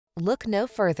Look no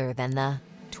further than the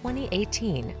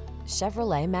 2018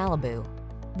 Chevrolet Malibu.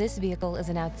 This vehicle is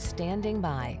an outstanding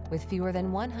buy with fewer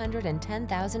than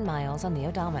 110,000 miles on the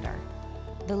odometer.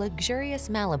 The luxurious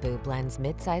Malibu blends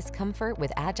midsize comfort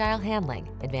with agile handling,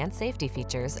 advanced safety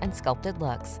features, and sculpted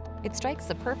looks. It strikes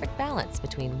the perfect balance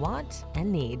between want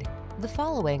and need. The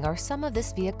following are some of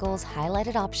this vehicle's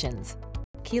highlighted options: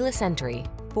 keyless entry,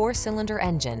 4-cylinder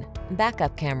engine,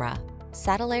 backup camera,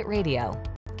 satellite radio,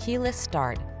 keyless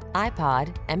start,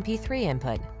 iPod, MP3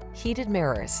 input, heated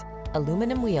mirrors,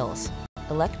 aluminum wheels,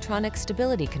 electronic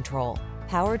stability control,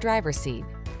 power driver seat.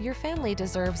 Your family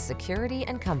deserves security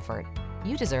and comfort.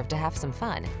 You deserve to have some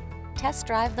fun. Test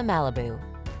drive the Malibu.